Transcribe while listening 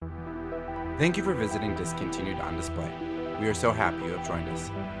Thank you for visiting Discontinued on Display. We are so happy you have joined us.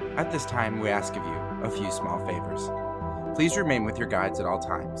 At this time, we ask of you a few small favors. Please remain with your guides at all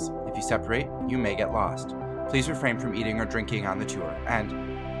times. If you separate, you may get lost. Please refrain from eating or drinking on the tour. And,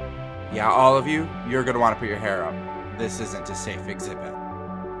 yeah, all of you, you're going to want to put your hair up. This isn't a safe exhibit.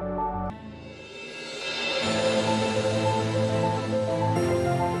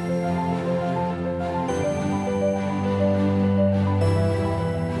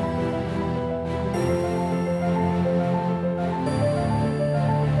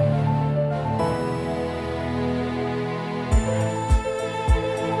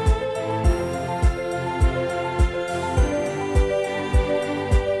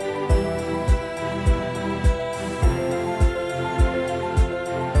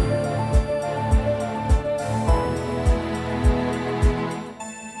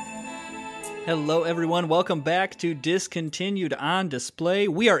 Hello, everyone. Welcome back to Discontinued on Display.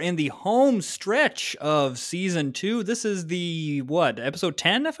 We are in the home stretch of Season 2. This is the, episode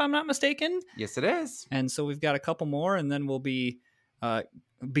 10, if I'm not mistaken? Yes, it is. And so we've got a couple more, and then we'll be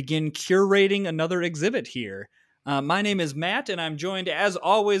begin curating another exhibit here. My name is Matt, and I'm joined, as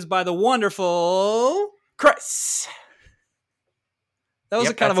always, by the wonderful... Chris! That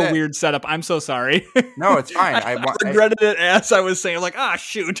was kind of a weird setup. I'm so sorry. No, it's fine. I regretted it as I was saying,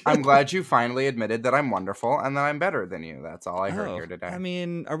 shoot. I'm glad you finally admitted that I'm wonderful and that I'm better than you. That's all I heard here today. I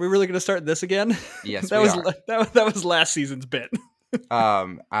mean, are we really going to start this again? Yes, that was last season's bit.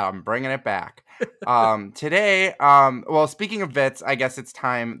 I'm bringing it back. Today, speaking of bits, I guess it's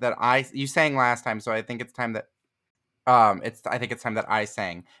time that you sang last time, so I think it's time that I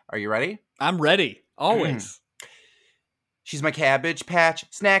sang. Are you ready? I'm ready. Always. She's my Cabbage Patch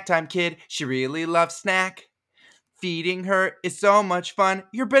snack time kid. She really loves snack. Feeding her is so much fun.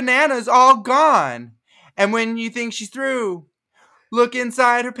 Your banana's all gone. And when you think she's through, look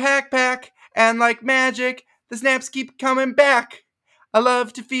inside her pack, and like magic, the snaps keep coming back. I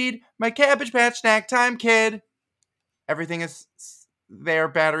love to feed my Cabbage Patch snack time kid. Everything is there.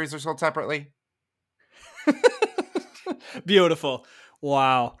 Batteries are sold separately. Beautiful.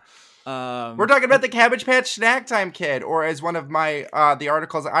 Wow. We're talking about the Cabbage Patch Snack Time Kid, or as one of my the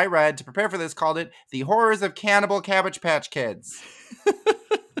articles I read to prepare for this called it, The Horrors of Cannibal Cabbage Patch Kids.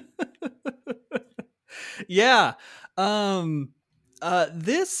 Yeah. So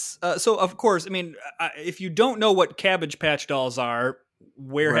of course, I mean, if you don't know what Cabbage Patch dolls are,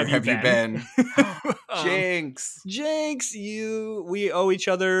 where have you been? Jinx, we owe each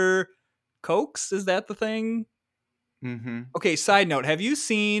other Cokes. Is that the thing? Mm-hmm. Okay, side note, have you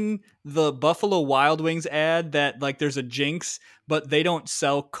seen the Buffalo Wild Wings ad that there's a Jinx, but they don't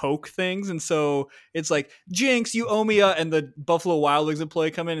sell Coke things, and so it's like, Jinx, you owe me and the Buffalo Wild Wings employee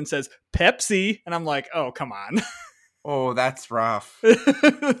come in and says Pepsi, and I'm like, oh, come on. Oh, that's rough.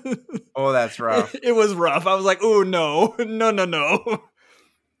 That's rough. It was rough. I was like, oh, no.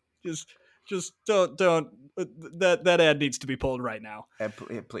 Just don't. That ad needs to be pulled right now.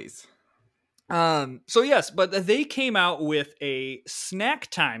 Please. So yes, but they came out with a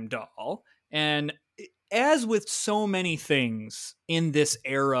snack time doll, and as with so many things in this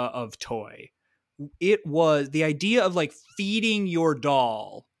era of toy, it was the idea of feeding your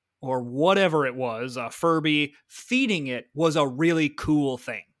doll or whatever it was, a Furby, feeding it was a really cool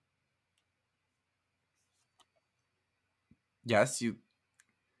thing. Yes, you.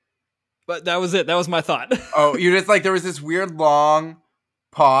 But that was it. That was my thought. Oh, you just there was this weird long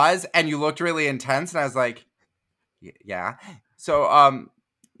pause and you looked really intense and I was like, yeah. So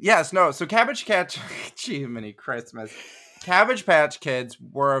yes, no, so Cabbage Patch Jiminy Christmas. Cabbage Patch Kids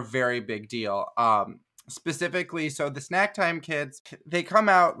were a very big deal. Specifically, so the Snack Time Kids, they come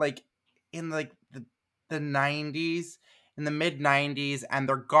out in the 90s, in the mid 90s, and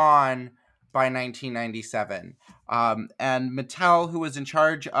they're gone by 1997. And Mattel, who was in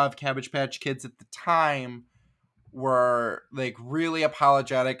charge of Cabbage Patch Kids at the time, were really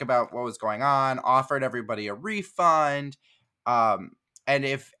apologetic about what was going on, offered everybody a refund, and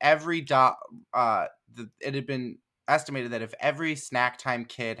if every it had been estimated that if every Snack Time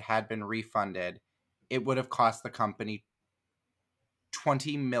Kid had been refunded, it would have cost the company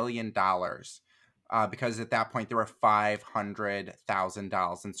 $20 million, because at that point there were 500,000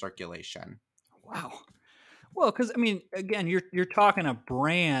 dolls in circulation. Wow. Well, because I mean, again, you're talking a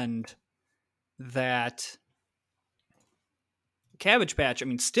brand that Cabbage Patch, I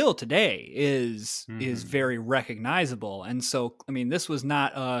mean, still today is very recognizable. And so, I mean, this was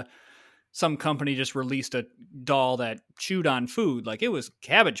not some company just released a doll that chewed on food. It was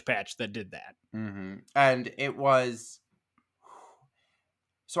Cabbage Patch that did that. Mm-hmm. And it was...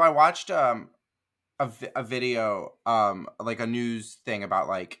 So I watched a video, a news thing about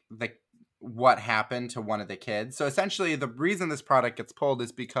the what happened to one of the kids. So essentially, the reason this product gets pulled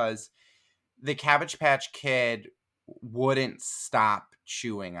is because the Cabbage Patch Kid wouldn't stop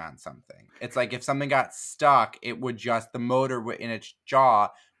chewing on something. It's like if something got stuck, it would just, the motor in its jaw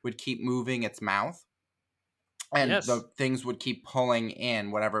would keep moving its mouth. And Yes. the things would keep pulling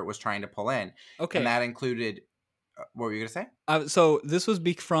in whatever it was trying to pull in. Okay. And that included, what were you going to say? So this was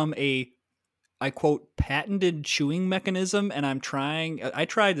from a, I quote, patented chewing mechanism. And I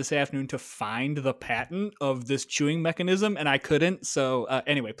tried this afternoon to find the patent of this chewing mechanism and I couldn't. So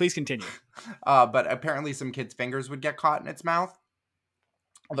anyway, please continue. But apparently some kids' fingers would get caught in its mouth.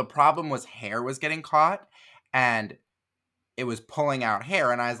 The problem was hair was getting caught and it was pulling out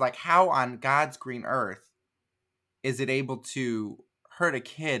hair. And I was like, how on God's green earth is it able to hurt a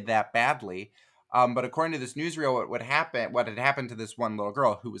kid that badly? But according to this newsreel, what had happened to this one little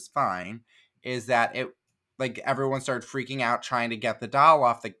girl who was fine is that it, like, everyone started freaking out trying to get the doll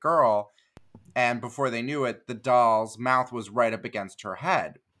off the girl. And before they knew it, the doll's mouth was right up against her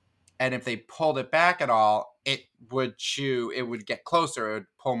head. And if they pulled it back at all, it would get closer. It would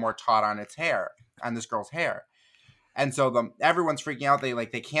pull more taut on its hair, on this girl's hair. And so everyone's freaking out.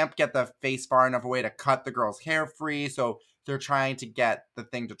 They can't get the face far enough away to cut the girl's hair free. So they're trying to get the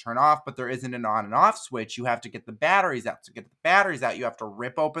thing to turn off, but there isn't an on and off switch. You have to get the batteries out. To get the batteries out, you have to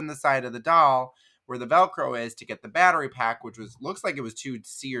rip open the side of the doll where the Velcro is to get the battery pack, which looks like it was 2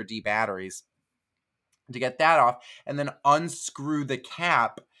 C or D batteries, to get that off, and then unscrew the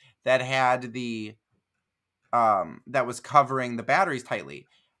cap that had the that was covering the batteries tightly.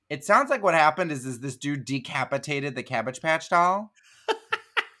 It sounds like what happened is this dude decapitated the Cabbage Patch doll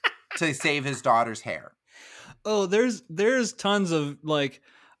to save his daughter's hair. Oh, there's tons of like,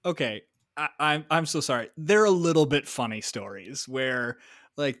 okay, I'm so sorry. They're a little bit funny stories where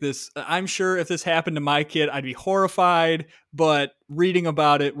like this, I'm sure if this happened to my kid, I'd be horrified, but reading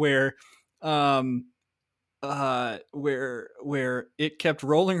about it where it kept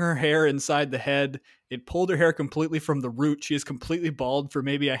rolling her hair inside the head. It pulled her hair completely from the root. She is completely bald for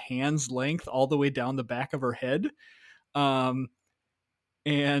maybe a hand's length all the way down the back of her head.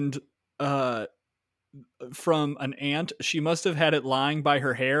 From an ant, she must have had it lying by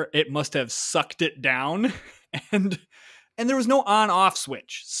her hair. It must have sucked it down and there was no on off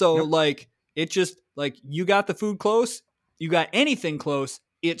switch. So nope. Like it just like you got the food close, you got anything close,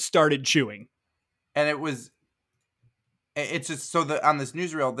 it started chewing. And it's just so that on this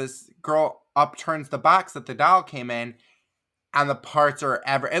newsreel, this girl upturns the box that the doll came in, and the parts are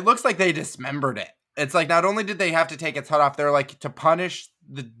it looks like they dismembered it. It's like not only did they have to take its head off, they're like, to punish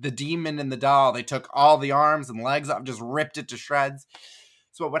the demon in the doll, they took all the arms and legs off, just ripped it to shreds.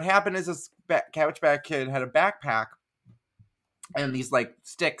 So what happened is this Cabbage Patch Kid had a backpack, and these like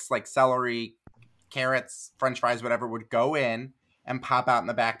sticks, like celery, carrots, French fries, whatever, would go in and pop out in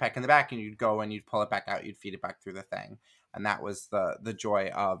the backpack in the back, and you'd go and you'd pull it back out, you'd feed it back through the thing. And that was the joy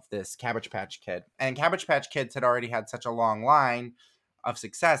of this Cabbage Patch Kid. And Cabbage Patch Kids had already had such a long line of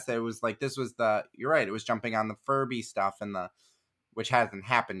success that it was like, this was you're right, it was jumping on the Furby stuff and which hasn't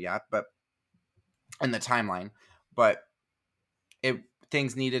happened yet, but in the timeline, but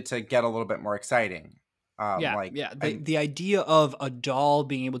things needed to get a little bit more exciting. The idea of a doll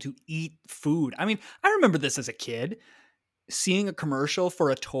being able to eat food. I mean, I remember this as a kid, seeing a commercial for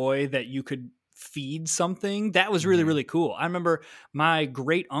a toy that you could feed something. That was really, really cool. I remember my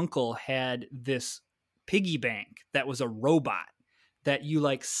great uncle had this piggy bank that was a robot that you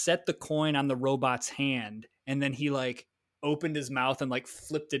like set the coin on the robot's hand, and then he like opened his mouth and like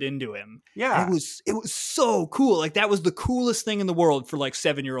flipped it into him. Yeah. And it was so cool. Like that was the coolest thing in the world for like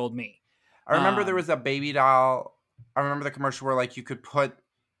 7-year-old me. I remember there was a baby doll. I remember the commercial where like you could put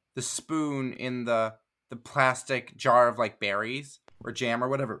the spoon in the plastic jar of like berries or jam or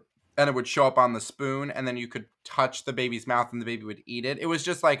whatever, and it would show up on the spoon, and then you could touch the baby's mouth and the baby would eat it. It was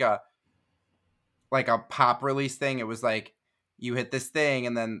just like a pop release thing. It was like you hit this thing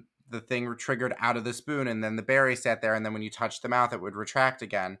and then the thing triggered out of the spoon, and then the berry sat there, and then when you touched the mouth it would retract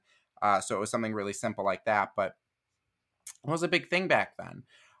again. So it was something really simple like that, but it was a big thing back then.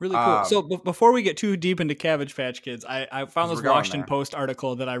 Really cool. So before we get too deep into Cabbage Patch Kids, I found this Washington Post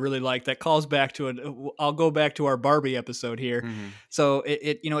article that I really like that calls back to I'll go back to our Barbie episode here. Mm-hmm. So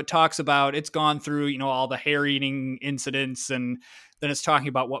it talks about, it's gone through, all the hair eating incidents, and then it's talking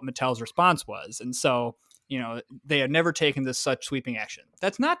about what Mattel's response was. And so, they have never taken this such sweeping action.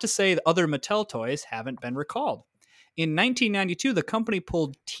 That's not to say that other Mattel toys haven't been recalled. In 1992, the company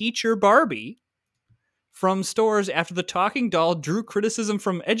pulled Teacher Barbie from stores after the talking doll drew criticism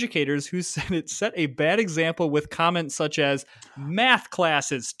from educators who said it set a bad example with comments such as, "Math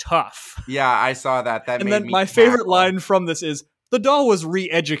class is tough." Yeah, I saw that. And then my favorite line from this is, The doll was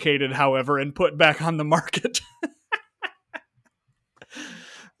re-educated, however, and put back on the market.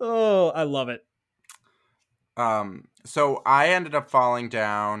 Oh, I love it. So I ended up falling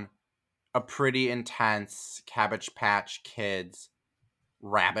down a pretty intense Cabbage Patch Kids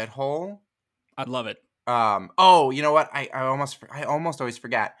rabbit hole. I love it. Oh, you know what? I almost always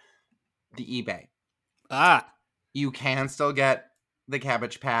forget the eBay. You can still get the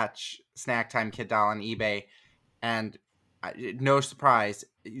Cabbage Patch Snack Time Kid doll on eBay, and no surprise,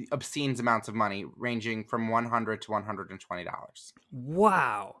 obscene amounts of money, ranging from $100 to $120.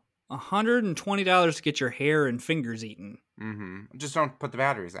 Wow. $120 to get your hair and fingers eaten. Mm-hmm. Just don't put the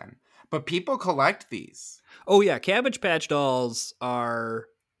batteries in. But people collect these. Oh yeah, Cabbage Patch dolls are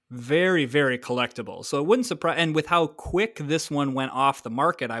very, very collectible. So it wouldn't surprise. And with how quick this one went off the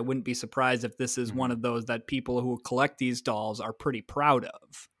market, I wouldn't be surprised if this is one of those that people who collect these dolls are pretty proud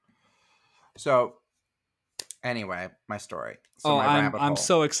of. So, anyway, my story. So I'm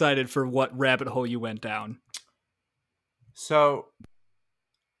so excited for what rabbit hole you went down. So,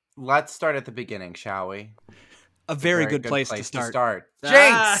 let's start at the beginning, shall we? A very good place to start.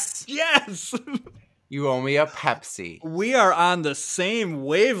 Jinx! Yes! You owe me a Pepsi. We are on the same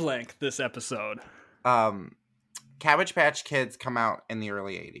wavelength this episode. Cabbage Patch Kids come out in the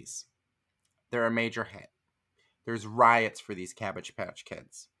early 80s. They're a major hit. There's riots for these Cabbage Patch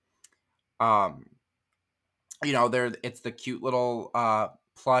Kids. It's the cute little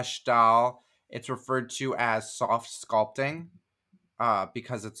plush doll. It's referred to as soft sculpting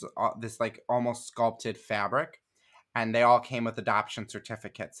because it's this like almost sculpted fabric. And they all came with adoption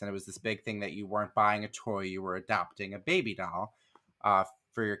certificates. And it was this big thing that you weren't buying a toy, you were adopting a baby doll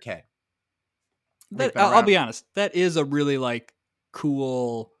for your kid. I'll be honest, that is a really like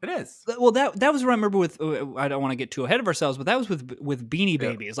cool. It is. Well, that was what I remember with. I don't want to get too ahead of ourselves, but that was with Beanie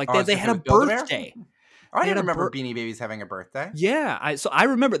Babies. Like they had a birthday. I didn't remember Beanie Babies having a birthday. Yeah, I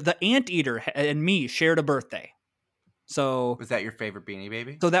remember the Anteater and me shared a birthday. So was that your favorite Beanie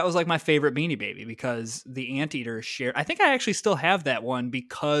Baby? So that was like my favorite Beanie Baby because the Anteater shared. I think I actually still have that one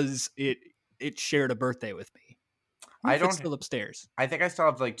because it shared a birthday with me. I don't. It's still upstairs. I think I still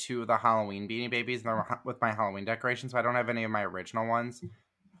have like 2 of the Halloween Beanie Babies with my Halloween decorations, but I don't have any of my original ones.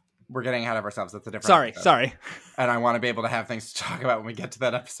 We're getting ahead of ourselves. That's a different episode. Sorry. And I want to be able to have things to talk about when we get to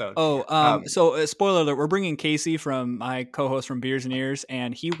that episode. So spoiler alert, we're bringing Casey from my co-host from Beers and Ears,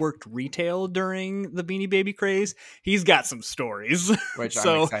 and he worked retail during the Beanie Baby craze. He's got some stories. Which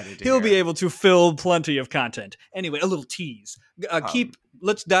I'm excited to he'll be able to fill plenty of content. Anyway, a little tease.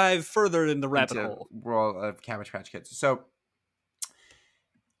 Let's dive further in the rabbit hole. World of Cabbage Patch Kids. So,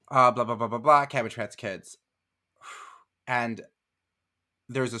 blah, blah, blah, blah, blah, Cabbage Patch Kids. And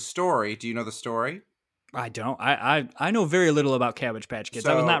there's a story. Do you know the story? I don't. I know very little about Cabbage Patch Kids.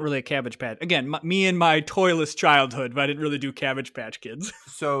 I was not really a Cabbage Patch. Again, me and my toyless childhood, but I didn't really do Cabbage Patch Kids.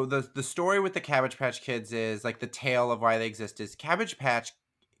 So the story with the Cabbage Patch Kids is like the tale of why they exist is Cabbage Patch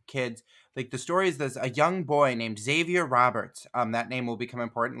Kids. Like the story is there's a young boy named Xavier Roberts. That name will become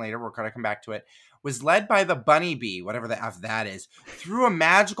important later. We're going to come back to it. Was led by the bunny bee, whatever the F that is, through a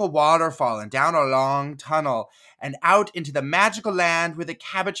magical waterfall and down a long tunnel and out into the magical land where the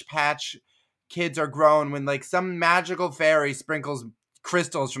Cabbage Patch Kids are grown when like some magical fairy sprinkles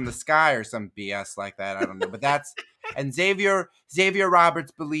crystals from the sky or some BS like that. I don't know. But that's and Xavier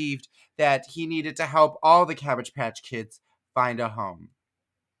Roberts believed that he needed to help all the Cabbage Patch Kids find a home.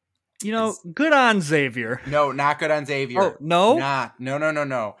 You know, good on Xavier. No, not good on Xavier. Oh, no?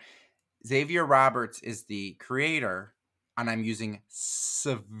 No. Xavier Roberts is the creator, and I'm using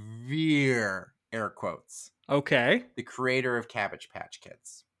severe air quotes. Okay. The creator of Cabbage Patch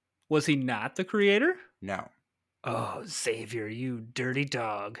Kids. Was he not the creator? No. Oh, Xavier, you dirty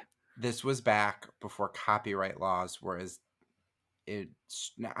dog. This was back before copyright laws were I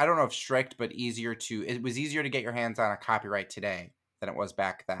don't know if strict, but it was easier to get your hands on a copyright today than it was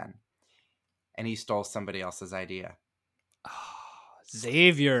back then. And he stole somebody else's idea. Oh,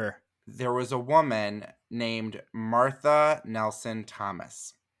 Xavier. There was a woman named Martha Nelson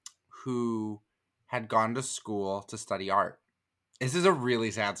Thomas who had gone to school to study art. This is a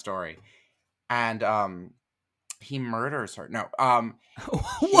really sad story. And he murders her. No. What?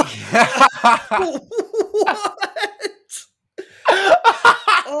 What?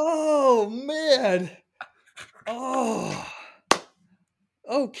 Oh, man. Oh.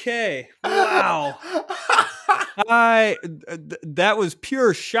 Okay. Wow. That was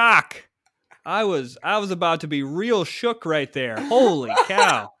pure shock. I was about to be real shook right there. Holy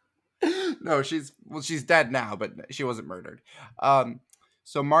cow. No, she's dead now, but she wasn't murdered.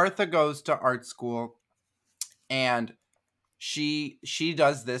 So Martha goes to art school and she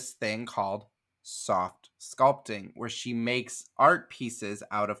does this thing called soft sculpting, where she makes art pieces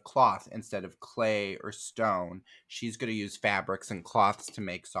out of cloth instead of clay or stone. She's going to use fabrics and cloths to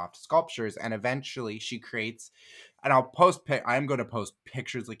make soft sculptures, and eventually she creates, and I'm going to post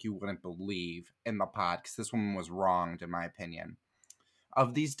pictures like you wouldn't believe in the pod, because this woman was wronged in my opinion,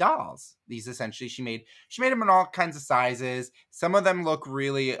 of these dolls. These essentially she made them in all kinds of sizes. Some of them look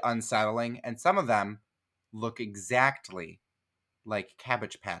really unsettling, and some of them look exactly like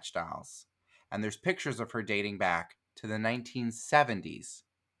Cabbage Patch dolls. And there's pictures of her dating back to the 1970s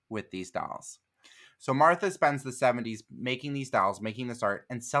with these dolls. So Martha spends the 70s making these dolls, making this art,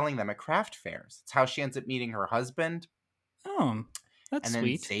 and selling them at craft fairs. It's how she ends up meeting her husband. Oh, that's and then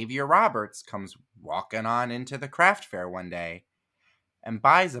sweet. Xavier Roberts comes walking on into the craft fair one day and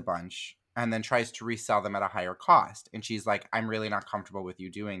buys a bunch and then tries to resell them at a higher cost. And she's like, I'm really not comfortable with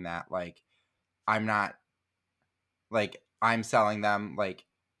you doing that. Like, I'm not, like, I'm selling them, like,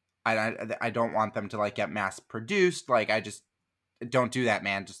 I don't want them to like get mass produced. Like, I just don't do that,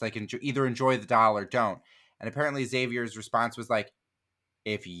 man. Just like either enjoy the doll or don't. And apparently Xavier's response was like,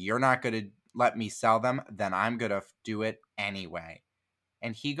 if you're not going to let me sell them, then I'm going to do it anyway.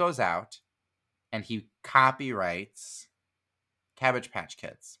 And he goes out and he copyrights Cabbage Patch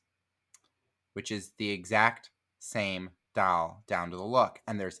Kids, which is the exact same doll down to the look.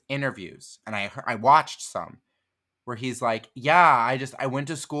 And there's interviews, and I watched some where he's like, yeah, I went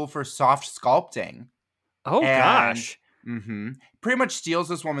to school for soft sculpting. Oh, gosh. Pretty much steals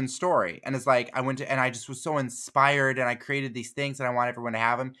this woman's story and is like, I just was so inspired and I created these things and I want everyone to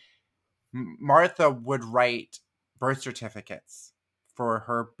have them. Martha would write birth certificates for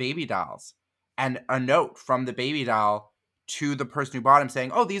her baby dolls and a note from the baby doll to the person who bought them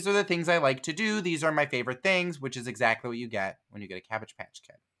saying, oh, these are the things I like to do. These are my favorite things, which is exactly what you get when you get a Cabbage Patch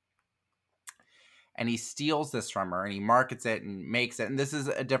Kid. And he steals this from her and he markets it and makes it. And this is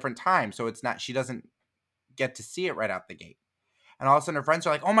a different time. So it's not, she doesn't get to see it right out the gate. And all of a sudden her friends are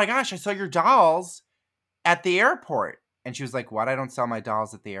like, oh my gosh, I saw your dolls at the airport. And she was like, what? I don't sell my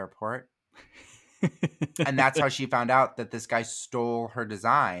dolls at the airport. And that's how she found out that this guy stole her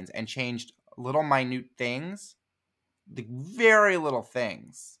designs and changed little minute things, the very little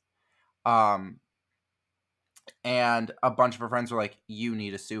things. And a bunch of her friends were like, you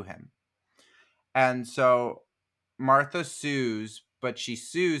need to sue him. And so Martha sues, but she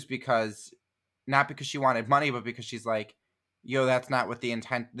sues because, not because she wanted money, but because she's like, yo, that's not what the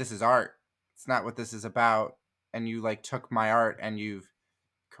intent, this is art. It's not what this is about. And you like took my art and you've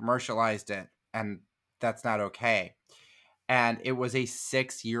commercialized it, and that's not okay. And it was a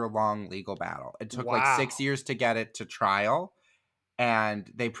 6-year-long legal battle. It took like 6 years to get it to trial. And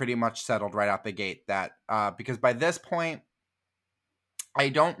they pretty much settled right out the gate that, because by this point, I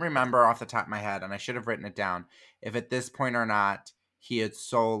don't remember off the top of my head, and I should have written it down, if at this point or not he had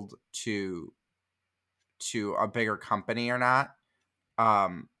sold to a bigger company or not.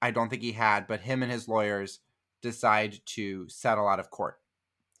 I don't think he had, but him and his lawyers decide to settle out of court.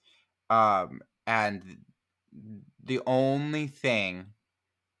 And the only thing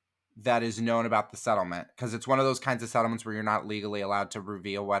that is known about the settlement, because it's one of those kinds of settlements where you're not legally allowed to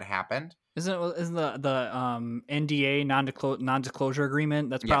reveal what happened. Isn't the NDA, non-disclosure agreement?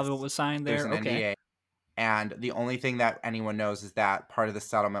 That's probably what was signed there. There's an NDA. And the only thing that anyone knows is that part of the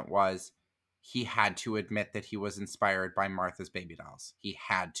settlement was he had to admit that he was inspired by Martha's baby dolls. He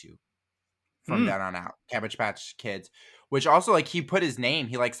had to. From then on out. Cabbage Patch Kids. Which also, like, he put his name,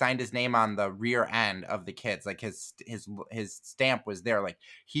 he like signed his name on the rear end of the kids. Like his stamp was there. Like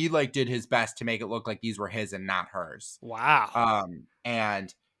he like did his best to make it look like these were his and not hers. Wow.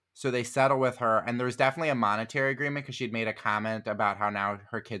 And so they settle with her, and there was definitely a monetary agreement because she'd made a comment about how now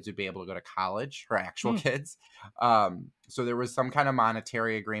her kids would be able to go to college, her actual kids. So there was some kind of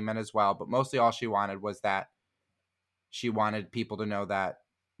monetary agreement as well, but mostly all she wanted was that she wanted people to know that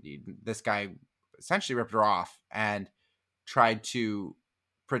this guy essentially ripped her off and tried to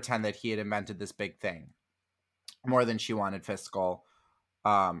pretend that he had invented this big thing more than she wanted fiscal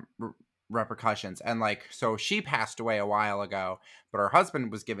repercussions. And like, so she passed away a while ago, but her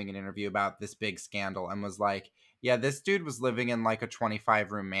husband was giving an interview about this big scandal and was like, yeah, this dude was living in like a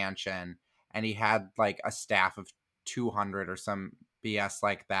 25-room mansion and he had like a staff of 200 or some BS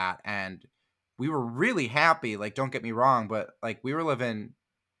like that. And we were really happy. Like, don't get me wrong, but like we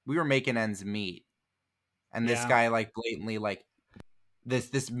were making ends meet. And this guy like blatantly like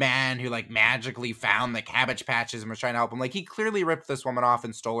this man who like magically found the Cabbage Patches and was trying to help him. Like he clearly ripped this woman off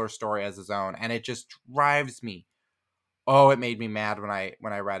and stole her story as his own. And it just drives me. Oh, it made me mad when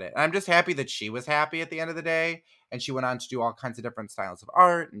I read it. And I'm just happy that she was happy at the end of the day. And she went on to do all kinds of different styles of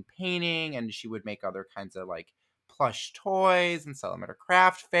art and painting. And she would make other kinds of like plush toys and sell them at her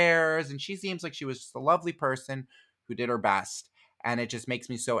craft fairs. And she seems like she was just a lovely person who did her best. And it just makes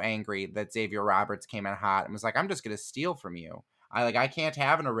me so angry that Xavier Roberts came in hot and was like, I'm just going to steal from you. I can't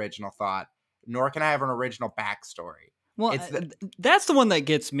have an original thought, nor can I have an original backstory. Well, that's the one that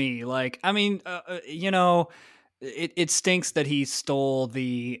gets me. Like, I mean, it stinks that he stole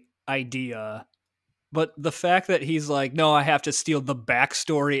the idea, but the fact that he's like, no, I have to steal the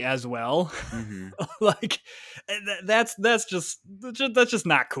backstory as well. Mm-hmm. Like, that's just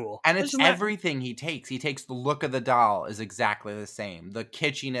not cool. And it's everything he takes. He takes the look of the doll is exactly the same. The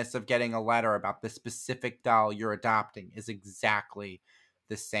kitschiness of getting a letter about the specific doll you're adopting is exactly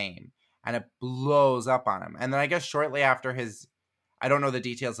the same. And it blows up on him. And then I guess shortly after I don't know the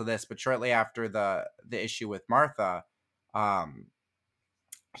details of this, but shortly after the issue with Martha,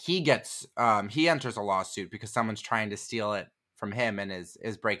 he enters a lawsuit because someone's trying to steal it from him and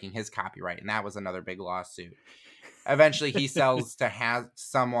is breaking his copyright. And that was another big lawsuit. Eventually he sells to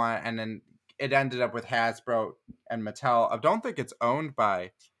someone, and then it ended up with Hasbro and Mattel. I don't think it's owned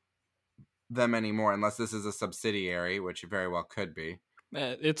by them anymore unless this is a subsidiary, which it very well could be.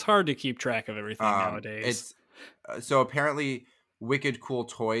 It's hard to keep track of everything nowadays. So apparently Wicked Cool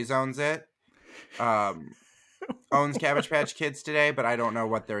Toys owns it. Owns Cabbage Patch Kids today, but I don't know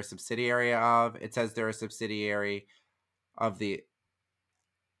what they're a subsidiary of. It says they're a subsidiary of the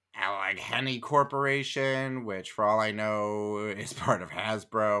Allegheny Corporation, which for all I know is part of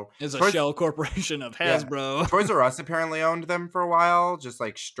Hasbro. Is a shell corporation of Hasbro. Yeah. Toys R Us apparently owned them for a while, just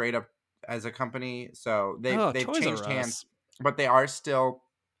like straight up as a company. So they've changed hands, but they are still,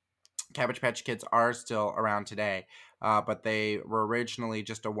 Cabbage Patch Kids are still around today. But they were originally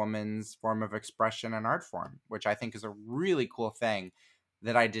just a woman's form of expression and art form, which I think is a really cool thing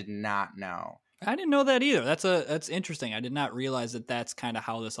that I did not know. I didn't know that either. That's interesting. I did not realize that that's kind of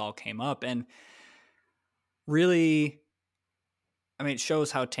how this all came up. And really, I mean, it shows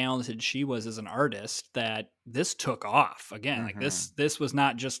how talented she was as an artist that this took off. Again, Mm-hmm. like this was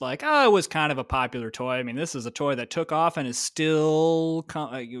not just like, oh, it was kind of a popular toy. I mean, this is a toy that took off and is still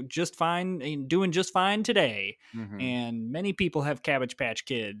just fine, doing just fine today. Mm-hmm. And many people have Cabbage Patch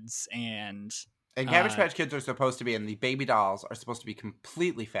Kids, and Cabbage Patch Kids are supposed to be, and the baby dolls are supposed to be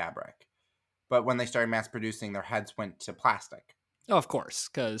completely fabric. But when they started mass producing, their heads went to plastic. Oh, of course,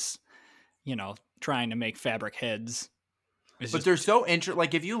 because, trying to make fabric heads. But they're so interesting.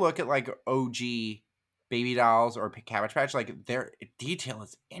 Like, if you look at, like, OG baby dolls or Cabbage Patch, like, their detail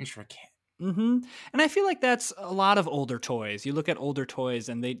is intricate. Mm-hmm. And I feel like that's a lot of older toys. You look at older toys,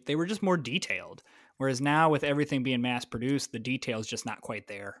 and they were just more detailed. Whereas now, with everything being mass produced, the detail's just not quite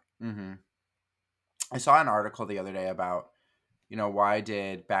there. Mm-hmm. I saw an article the other day about, why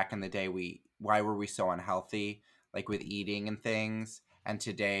did back in the day why were we so unhealthy, like with eating and things, and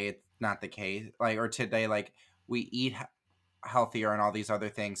today it's not the case. Like, or today, like, we eat healthier and all these other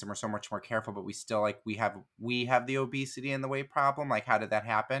things, and we're so much more careful, but we still, like, we have the obesity and the weight problem. Like, how did that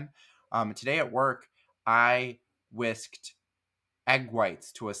happen? Today at work, I whisked egg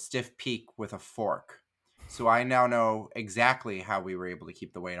whites to a stiff peak with a fork. So I now know exactly how we were able to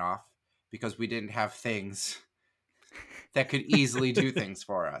keep the weight off, because we didn't have things that could easily do things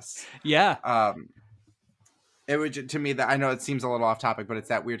for us. Yeah. It would, to me, that I know it seems a little off topic, but it's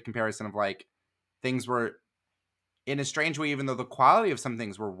that weird comparison of, like, things were, in a strange way, even though the quality of some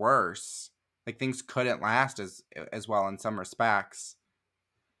things were worse, like, things couldn't last as well in some respects,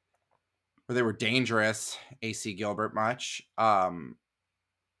 or they were dangerous. AC Gilbert much.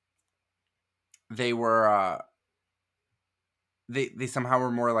 They were they somehow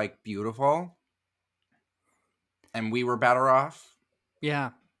were more, like, beautiful, and we were better off.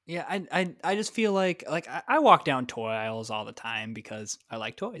 Yeah. I just feel like I walk down toy aisles all the time because I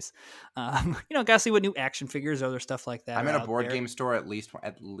like toys. Gotta see what new action figures or other stuff like that. I'm in a board game store at least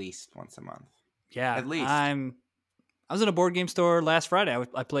once a month. Yeah, at least. I was in a board game store last Friday.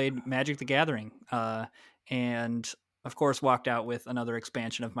 I played Magic the Gathering, and of course walked out with another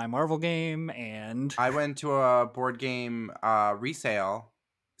expansion of my Marvel game. And I went to a board game resale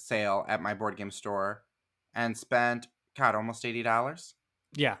sale at my board game store and spent almost $80.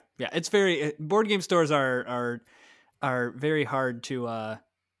 Yeah, it's very board game stores are very hard to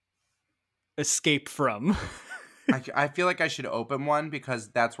escape from. I feel like I should open one because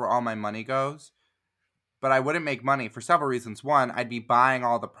that's where all my money goes. But I wouldn't make money for several reasons. One, I'd be buying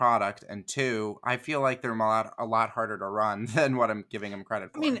all the product, and two, I feel like they're a lot harder to run than what I'm giving them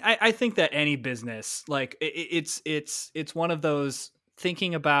credit for. I mean, I think that any business, like, it's one of those,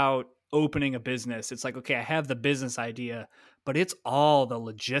 thinking about opening a business, it's like, okay, I have the business idea, but it's all the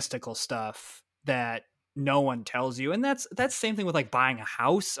logistical stuff that no one tells you. And that's the same thing with like buying a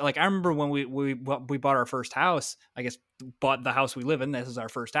house. Like I remember when we bought our first house, I guess bought the house we live in. This is our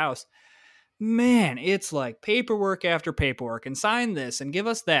first house. Man, it's like paperwork after paperwork, and sign this and give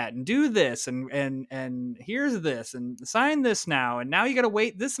us that and do this and here's this and sign this now, and now you got to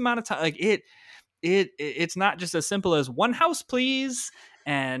wait this amount of time. Like it's not just as simple as one house please,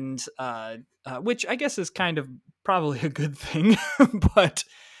 and which I guess is kind of probably a good thing. But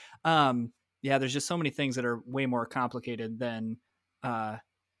yeah, there's just so many things that are way more complicated than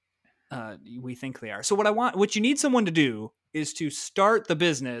we think they are. So what you need someone to do is to start the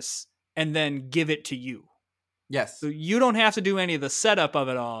business and then give it to you. Yes. So you don't have to do any of the setup of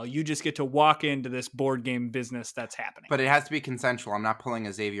it all. You just get to walk into this board game business that's happening. But it has to be consensual. I'm not pulling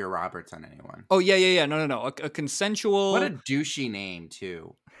a Xavier Roberts on anyone. Oh, yeah. No. A consensual... What a douchey name,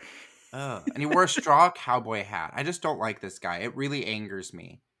 too. Ugh. And he wore a straw cowboy hat. I just don't like this guy. It really angers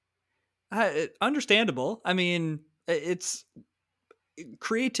me. Understandable. I mean,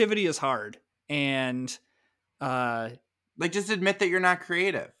 creativity is hard. And... like, just admit that you're not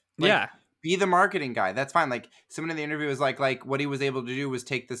creative. Like, yeah. Be the marketing guy. That's fine. Like, someone in the interview was like what he was able to do was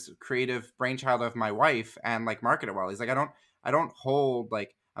take this creative brainchild of my wife and like market it well. He's like, I don't hold,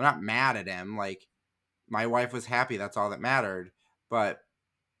 like, I'm not mad at him. Like, my wife was happy. That's all that mattered. But,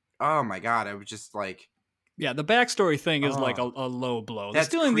 oh my God, I was just like. Yeah, the backstory thing is like a low blow. That's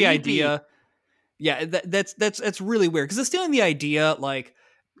stealing creepy. the idea. Yeah, that's really weird because stealing the idea, like,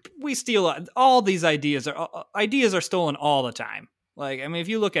 we steal all these ideas are stolen all the time. Like, I mean, if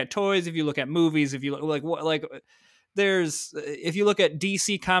you look at toys, if you look at movies, if you look if you look at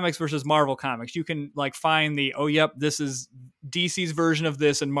DC Comics versus Marvel Comics, you can like find this is DC's version of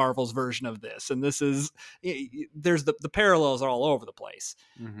this and Marvel's version of this, and this is there's the parallels are all over the place.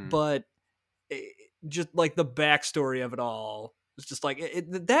 Mm-hmm. But just like the backstory of it all, it's just like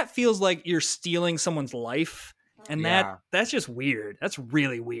that feels like you're stealing someone's life, and that's just weird. That's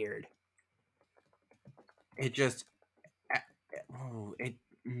really weird. It just. All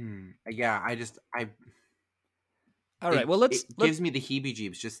right. Well, it gives me the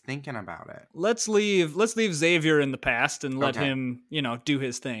heebie-jeebs just thinking about it. Let's leave Xavier in the past and let him, do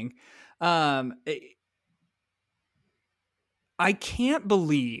his thing. I can't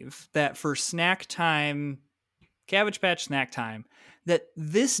believe that for snack time, Cabbage Patch snack time, that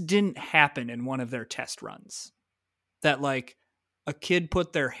this didn't happen in one of their test runs. That like a kid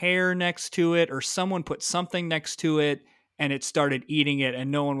put their hair next to it or someone put something next to it and it started eating it and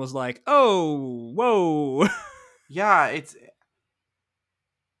no one was like, oh, whoa. Yeah,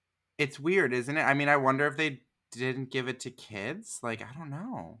 it's weird, isn't it? I mean, I wonder if they didn't give it to kids. Like, I don't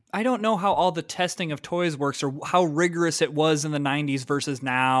know. I don't know how all the testing of toys works or how rigorous it was in the 90s versus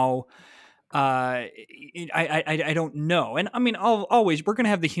now. I don't know. And I mean, always we're going to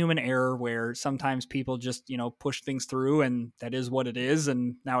have the human error where sometimes people just, push things through and that is what it is.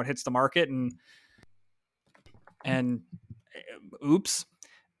 And now it hits the market and oops.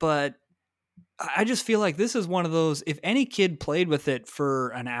 But I just feel like this is one of those, if any kid played with it for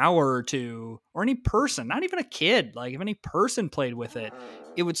an hour or two, or any person, not even a kid, like if any person played with it,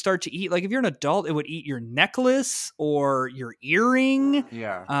 it would start to eat. Like if you're an adult, it would eat your necklace or your earring.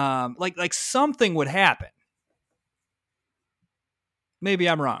 Yeah. Like something would happen. Maybe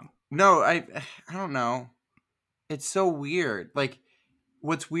I'm wrong. No, I don't know. It's so weird. Like,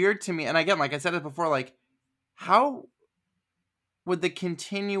 what's weird to me, and again, like I said it before, like, how would the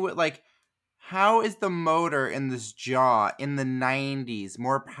continue, like, how is the motor in this jaw in the 90s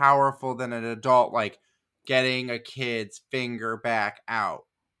more powerful than an adult, like, getting a kid's finger back out?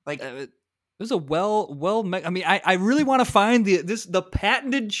 Like, it was a I mean, I really want to find the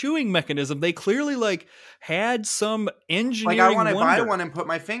patented chewing mechanism. They clearly, like, had some engineering. Like, I want to buy one and put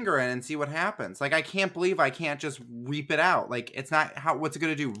my finger in and see what happens. Like, I can't believe I can't just reap it out. Like, it's not, what's it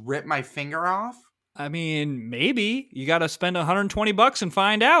going to do? Rip my finger off? I mean, maybe. You got to spend $120 and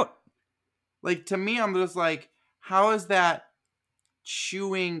find out. Like, to me, I'm just like, how is that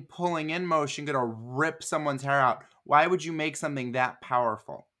chewing, pulling in motion going to rip someone's hair out? Why would you make something that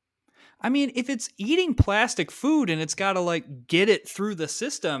powerful? I mean, if it's eating plastic food and it's got to, like, get it through the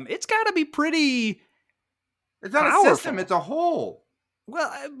system, it's got to be pretty It's not powerful. A system, it's a hole.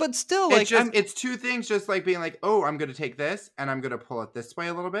 Well, but still, like, it's two things, just like being like, oh, I'm going to take this and I'm going to pull it this way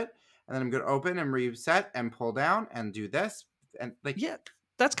a little bit. And then I'm going to open and reset and pull down and do this. And like, yeah,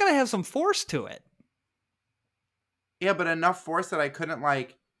 that's got to have some force to it. Yeah, but enough force that I couldn't,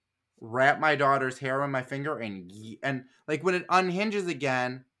 like, wrap my daughter's hair around my finger and like, when it unhinges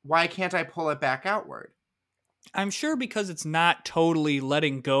again, why can't I pull it back outward? I'm sure because it's not totally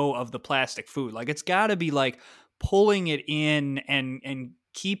letting go of the plastic food. Like, it's got to be, like, pulling it in and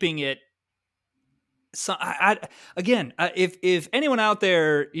keeping it So again, if anyone out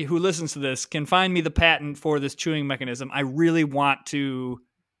there who listens to this can find me the patent for this chewing mechanism, I really want to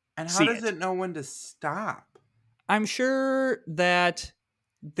And how see does it. it know when to stop? I'm sure that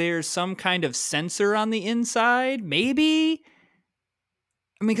there's some kind of sensor on the inside, maybe.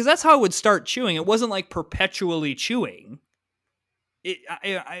 I mean, because that's how it would start chewing. It wasn't like perpetually chewing.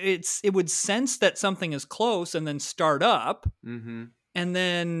 It would sense that something is close and then start up, Mm-hmm. and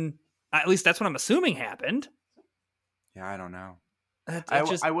then at least that's what I'm assuming happened. Yeah, I don't know. It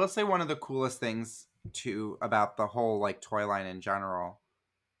just I will say one of the coolest things too about the whole like toy line in general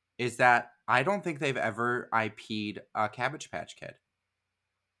is that I don't think they've ever IP'd a Cabbage Patch Kid.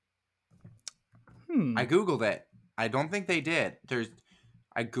 I googled it. I don't think they did.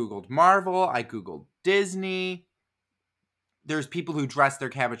 I googled Marvel. I googled Disney. There's people who dress their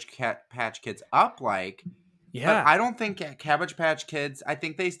Patch Kids up like, but yeah. I don't think Cabbage Patch Kids. I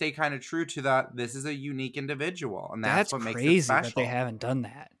think they stay kind of true to that. This is a unique individual, and that's That's what makes it crazy that they special. haven't done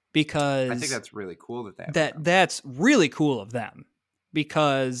that, I think because that's really cool that they haven't done. that's really cool of them,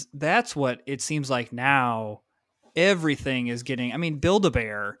 because that's what it seems like now. Everything is getting. I mean,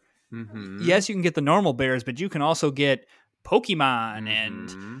 Build-A-Bear. Mm-hmm. Yes, you can get the normal bears, but you can also get Pokemon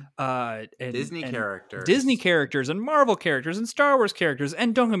Mm-hmm. and Disney characters. Disney characters, and Marvel characters, and Star Wars characters.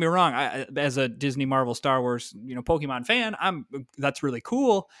 And don't get me wrong, as a Disney, Marvel, Star Wars, Pokemon fan, that's really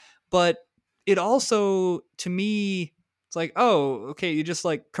cool. But it also, to me, it's like, oh, okay, you just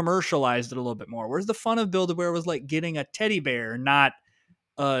like commercialized it a little bit more. Whereas the fun of Build-A-Bear was like getting a teddy bear, not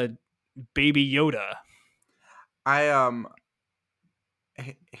a baby Yoda. I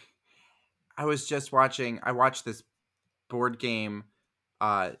I was just watching. I watched this board game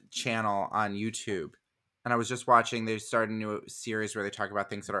channel on YouTube, and I was just watching. They started a new series where they talk about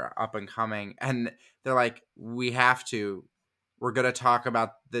things that are up and coming, and they're like, "We have to. We're going to talk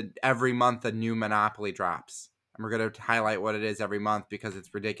about every month a new Monopoly drops, and we're going to highlight what it is every month because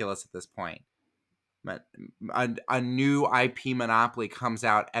it's ridiculous at this point." But a new IP Monopoly comes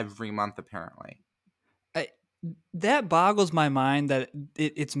out every month, apparently. That boggles my mind that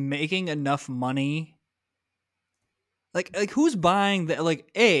it's making enough money. Like who's buying that? Like,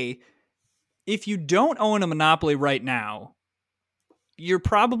 if you don't own a Monopoly right now, you're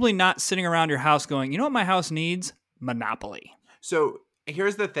probably not sitting around your house going, you know what my house needs? Monopoly. So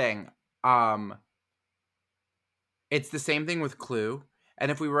here's the thing. It's the same thing with Clue.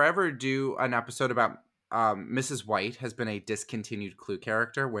 And if we were ever do an episode about Mrs. White has been a discontinued Clue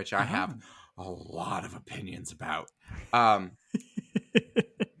character, which I have a lot of opinions about.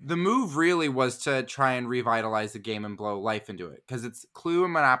 The move really was to try and revitalize the game and blow life into it, because it's Clue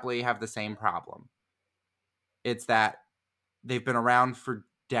and Monopoly have the same problem. It's that they've been around for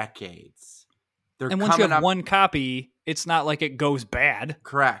decades. And once you have one copy, it's not like it goes bad.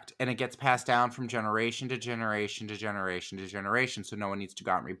 Correct. And it gets passed down from generation to generation to generation to generation. So no one needs to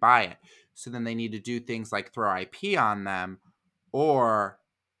go out and rebuy it. So then they need to do things like throw IP on them or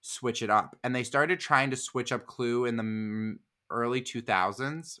switch it up. And they started trying to switch up Clue in the early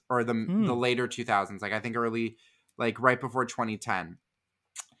 2000s or the later 2000s. Like I think early, like right before 2010.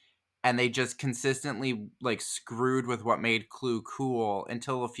 And they just consistently like screwed with what made Clue cool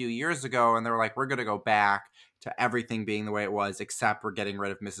until a few years ago. And they were like, we're going to go back to everything being the way it was, except we're getting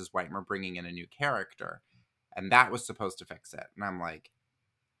rid of Mrs. White and we're bringing in a new character. And that was supposed to fix it. And I'm like,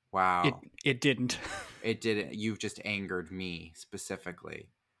 wow. It didn't. It didn't. You've just angered me specifically.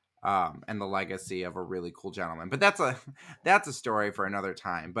 And the legacy of a really cool gentleman. But that's a story for another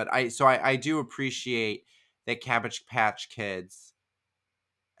time. But I do appreciate that Cabbage Patch Kids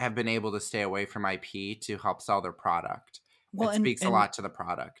have been able to stay away from IP to help sell their product. Well, it speaks a lot to the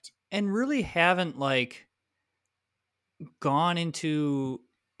product. And really haven't like gone into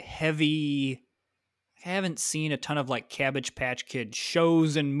heavy. I haven't seen a ton of like Cabbage Patch Kid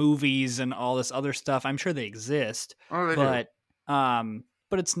shows and movies and all this other stuff. I'm sure they exist, but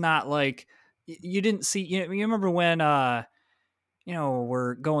it's not like you didn't see. You remember when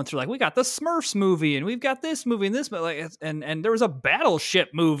we're going through like we got the Smurfs movie and we've got this movie and this, but like and there was a Battleship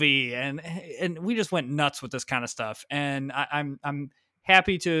movie and we just went nuts with this kind of stuff. And I'm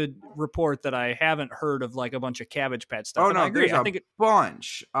happy to report that I haven't heard of like a bunch of Cabbage Patch stuff. Oh no, I agree. I think a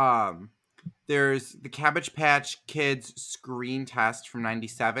bunch. There's the Cabbage Patch Kids Screen Test from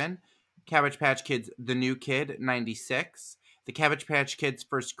 '97, Cabbage Patch Kids The New Kid '96, the Cabbage Patch Kids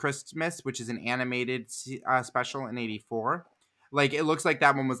First Christmas, which is an animated special in '84. Like, it looks like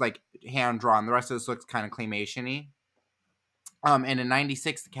that one was, like, hand-drawn. The rest of this looks kind of claymation-y. And in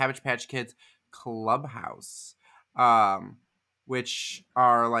 96, the Cabbage Patch Kids Clubhouse, which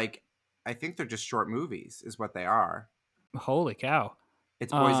are, like, I think they're just short movies is what they are. Holy cow.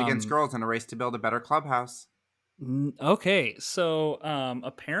 It's boys against girls in a race to build a better clubhouse. Okay, so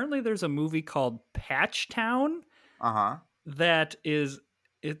apparently there's a movie called Patchtown. That is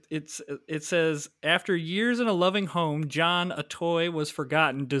it says, after years in a loving home, John, a toy, was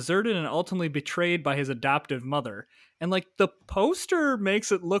forgotten, deserted, and ultimately betrayed by his adoptive mother. And like the poster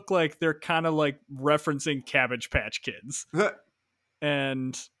makes it look like they're kind of like referencing Cabbage Patch Kids.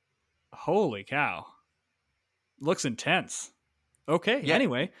 And holy cow, looks intense. Okay, yeah.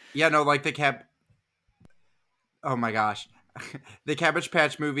 Anyway. Yeah, no, like oh my gosh. The Cabbage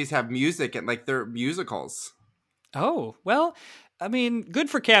Patch movies have music and like they're musicals. Oh, well, I mean, good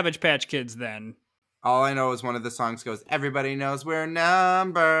for Cabbage Patch Kids then. All I know is one of the songs goes, "Everybody knows we're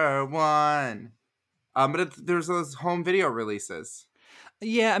number one." But there's those home video releases.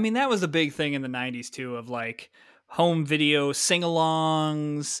 Yeah, I mean, that was a big thing in the 90s too, of like home video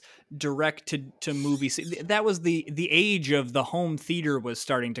sing-alongs, direct to movies. That was the age of the home theater was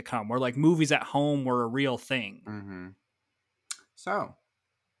starting to come, where like movies at home were a real thing. Mm-hmm. So,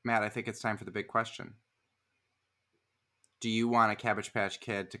 Matt, I think it's time for the big question. Do you want a Cabbage Patch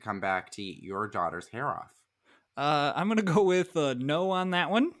Kid to come back to eat your daughter's hair off? I'm going to go with no on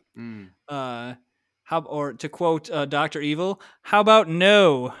that one. Or to quote Dr. Evil, how about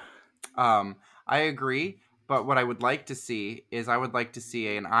no? I agree, but what I would like to see is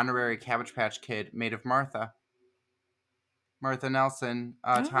an honorary Cabbage Patch Kid made of Martha Nelson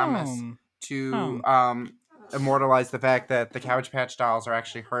Thomas to immortalize the fact that the Cabbage Patch dolls are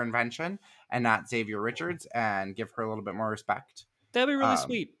actually her invention and not Xavier Richards, and give her a little bit more respect. That'd be really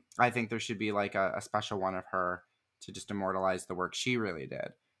sweet. I think there should be like a special one of her to just immortalize the work she really did.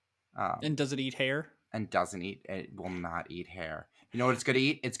 And does it eat hair? And it will not eat hair. You know what it's going to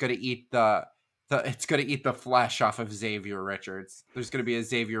eat? It's going to eat the flesh off of Xavier Richards. There's going to be a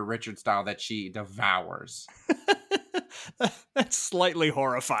Xavier Richards style that she devours. That's slightly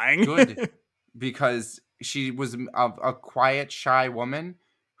horrifying. Good, because she was a quiet, shy woman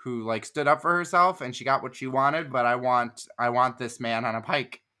who like stood up for herself, and she got what she wanted. But I want this man on a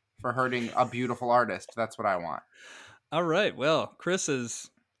pike for hurting a beautiful artist. That's what I want. All right. Well, Chris is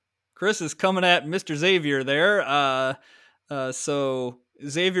coming at Mr. Xavier there. So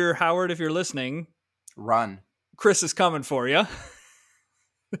Xavier Howard, if you're listening, run. Chris is coming for you.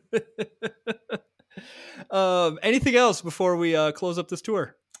 Anything else before we close up this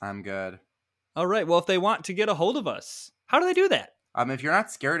tour? I'm good. All right. Well, if they want to get a hold of us, how do they do that? If you're not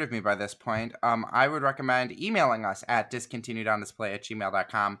scared of me by this point, I would recommend emailing us at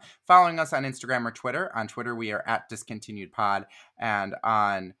discontinuedondisplay@gmail.com, following us on Instagram or Twitter. On Twitter, we are at discontinuedpod, and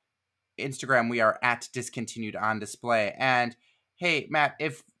on Instagram, we are at discontinuedondisplay. And hey, Matt,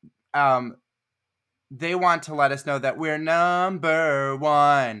 if they want to let us know that we're number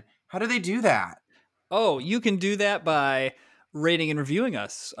one, how do they do that? Oh, you can do that by rating and reviewing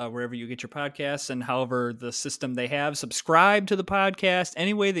us wherever you get your podcasts, and however the system they have. Subscribe to the podcast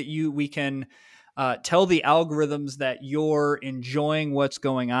any way that we can tell the algorithms that you're enjoying what's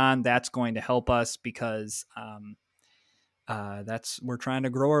going on. That's going to help us, because we're trying to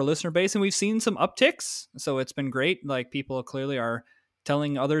grow our listener base, and we've seen some upticks, so it's been great. Like, people clearly are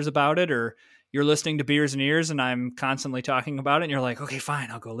telling others about it, or you're listening to Beers and Ears and I'm constantly talking about it, and you're like, okay,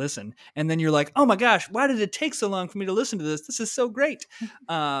 fine, I'll go listen. And then you're like, oh my gosh, why did it take so long for me to listen to this? This is so great.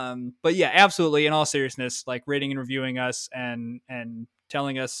 But yeah, absolutely. In all seriousness, like rating and reviewing us and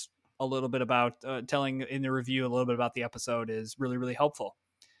telling us a little bit about, telling in the review a little bit about the episode is really, really helpful.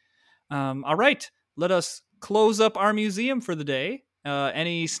 All right, let us close up our museum for the day.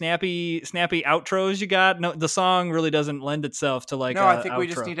 Any snappy outros you got? No, the song really doesn't lend itself to like. No, I think outro. We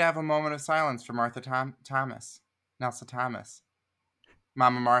just need to have a moment of silence for Martha Thomas, Nelson Thomas,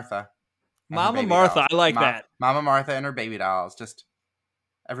 Mama Martha. Mama Martha, dolls. I like that. Mama Martha and her baby dolls. Just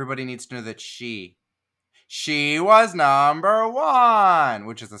everybody needs to know that she was number one,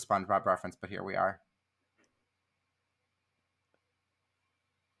 which is a SpongeBob reference, but here we are.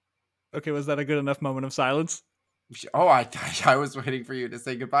 Okay, was that a good enough moment of silence? Oh, I was waiting for you to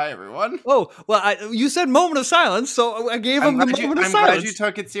say goodbye, everyone. Oh, well, you said moment of silence, so I gave him the moment of silence. I'm glad you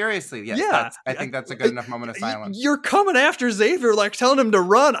took it seriously. Yes, yeah, I think that's a good enough moment of silence. You're coming after Xavier, like telling him to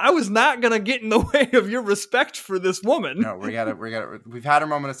run. I was not going to get in the way of your respect for this woman. No, we've had our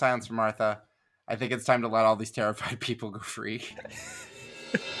moment of silence for Martha. I think it's time to let all these terrified people go free.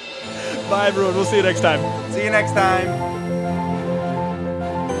 Bye, everyone. We'll see you next time. See you next time.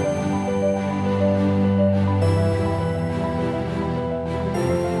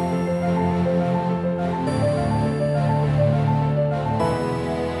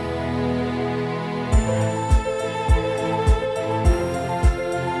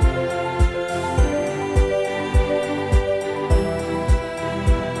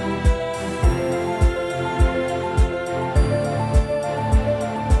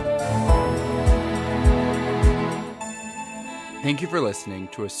 for listening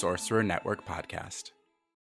to a Sorcerer Network podcast.